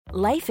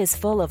Life is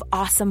full of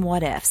awesome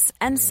what-ifs,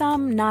 and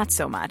some not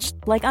so much,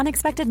 like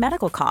unexpected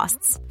medical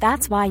costs.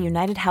 That's why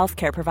United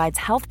Healthcare provides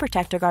Health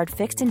Protector Guard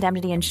fixed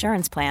indemnity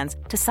insurance plans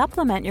to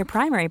supplement your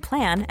primary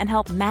plan and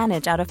help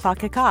manage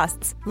out-of-pocket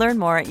costs. Learn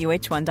more at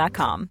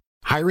uh1.com.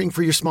 Hiring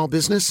for your small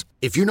business?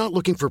 If you're not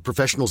looking for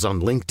professionals on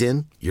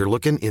LinkedIn, you're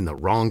looking in the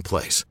wrong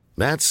place.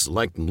 That's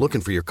like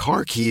looking for your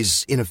car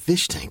keys in a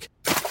fish tank.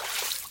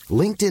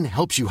 LinkedIn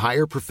helps you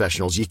hire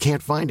professionals you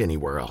can't find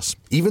anywhere else,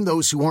 even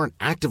those who aren't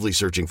actively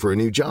searching for a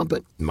new job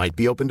but might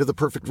be open to the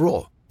perfect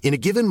role. In a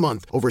given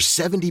month, over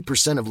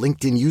 70% of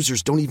LinkedIn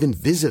users don't even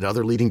visit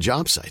other leading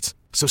job sites.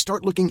 So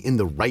start looking in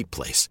the right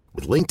place.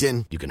 With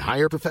LinkedIn, you can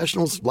hire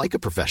professionals like a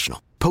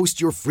professional.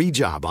 Post your free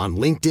job on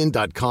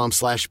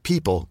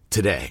linkedin.com/people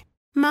today.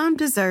 Mom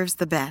deserves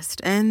the best,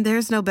 and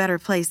there's no better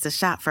place to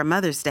shop for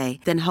Mother's Day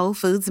than Whole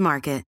Foods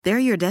Market. They're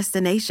your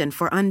destination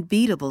for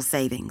unbeatable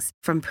savings,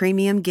 from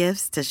premium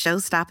gifts to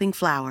show-stopping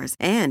flowers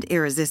and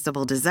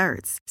irresistible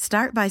desserts.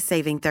 Start by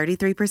saving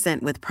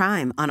 33% with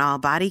Prime on all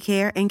body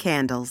care and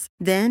candles.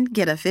 Then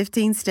get a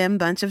 15-stem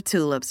bunch of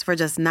tulips for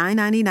just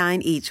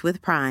 $9.99 each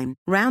with Prime.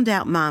 Round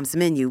out Mom's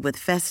menu with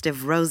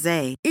festive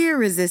rosé,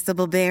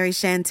 irresistible berry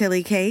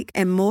chantilly cake,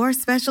 and more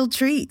special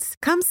treats.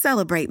 Come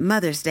celebrate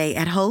Mother's Day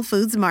at Whole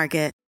Foods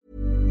Market.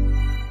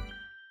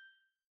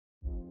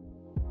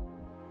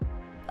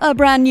 A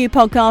brand new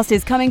podcast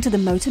is coming to the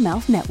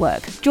Motormouth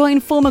Network. Join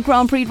former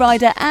Grand Prix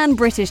rider and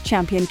British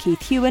champion Keith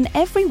Huewen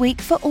every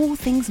week for all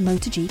things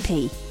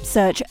MotoGP.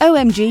 Search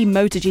OMG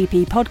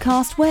MotoGP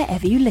podcast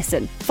wherever you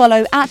listen.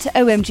 Follow at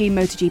OMG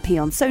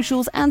MotoGP on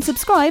socials and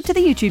subscribe to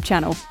the YouTube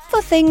channel.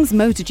 For things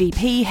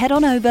MotoGP, head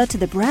on over to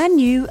the brand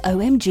new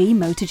OMG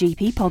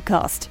MotoGP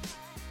podcast.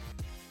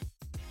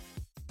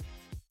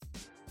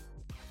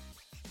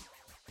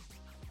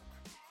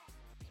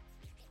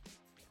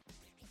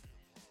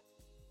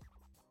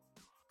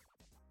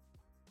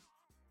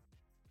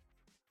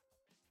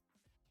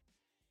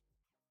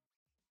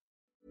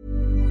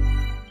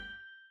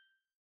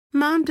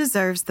 Mom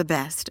deserves the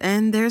best,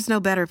 and there's no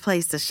better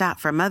place to shop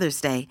for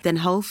Mother's Day than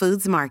Whole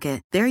Foods Market.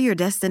 They're your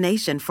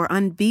destination for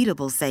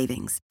unbeatable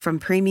savings, from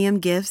premium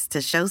gifts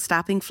to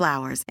show-stopping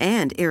flowers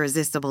and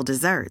irresistible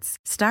desserts.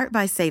 Start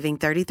by saving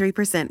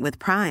 33% with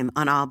Prime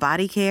on all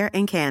body care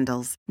and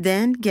candles.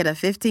 Then get a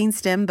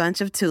 15-stem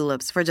bunch of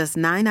tulips for just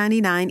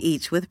 $9.99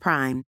 each with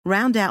Prime.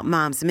 Round out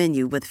Mom's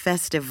menu with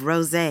festive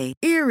rosé,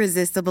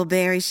 irresistible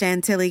berry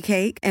chantilly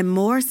cake, and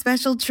more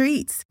special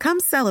treats.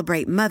 Come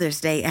celebrate Mother's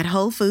Day at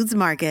Whole Foods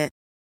Market.